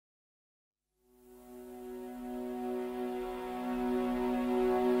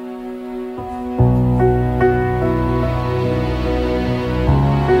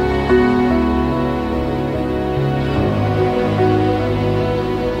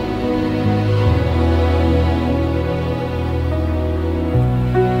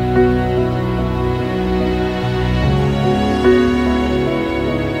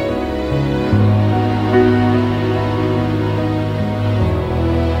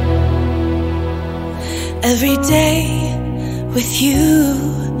Every day with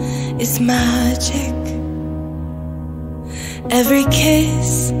you is magic. Every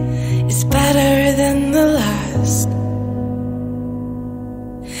kiss is better than the last.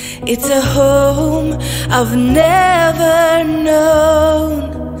 It's a home I've never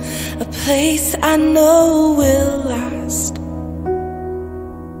known, a place I know will last.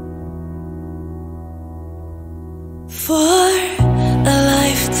 For a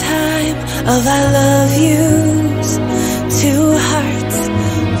lifetime of I love yous, two hearts,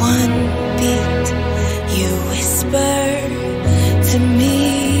 one beat. You whisper to me,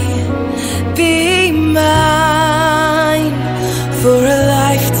 be mine. For a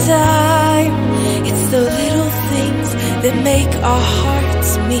lifetime, it's the little things that make our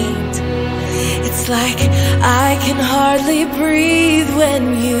hearts meet. It's like I can hardly breathe when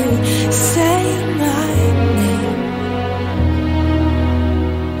you say my name.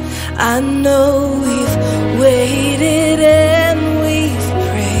 I know we've waited and we've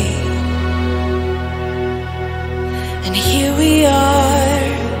prayed, and here we are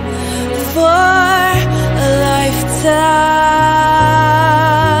for a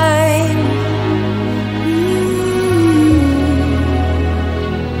lifetime.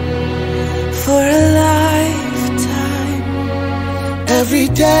 For a lifetime. Every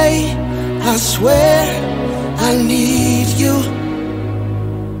day I swear I need you.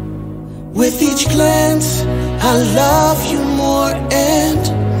 With each glance, I love you more and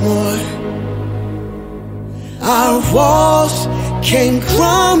more. Our walls came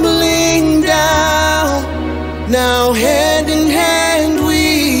crumbling down. Now hand in hand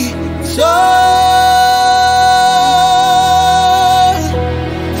we soar.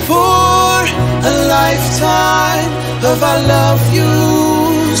 For a lifetime of I love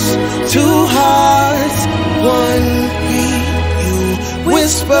yous, two hearts, one beat. You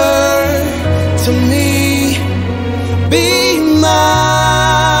whisper to me, be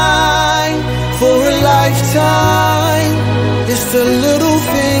mine. For a lifetime, it's the little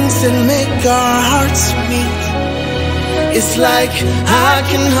things that make our hearts meet. It's like I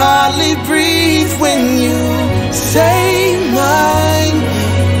can hardly breathe when you say my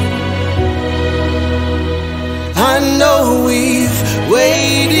name. I know we've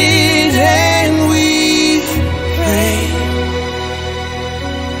waited and we've prayed,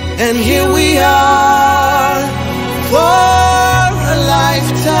 and here we are for a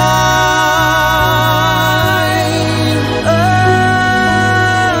lifetime.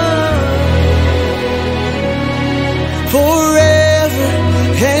 Forever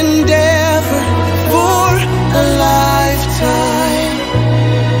and ever for a lifetime.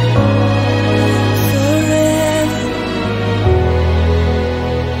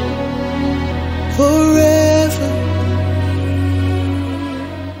 Forever.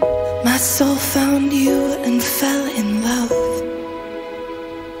 My soul found you and fell in love.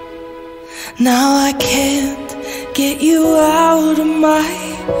 Now I can't get you out of my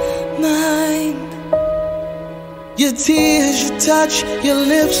mind. Your tears, your touch, your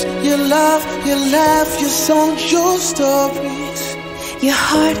lips, your love, your laugh, your songs, your stories. Your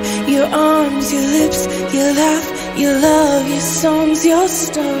heart, your arms, your lips, your laugh, your love, your songs, your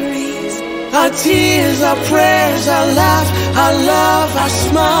stories. Our tears, our prayers, our laugh, our love, our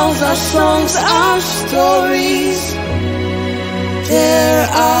smiles, our songs, our stories. They're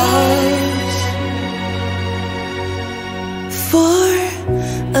ours. For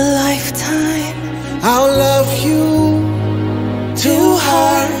a lifetime, I'll love you, two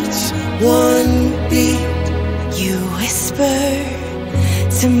hearts, one beat. you whisper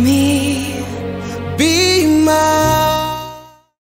to me,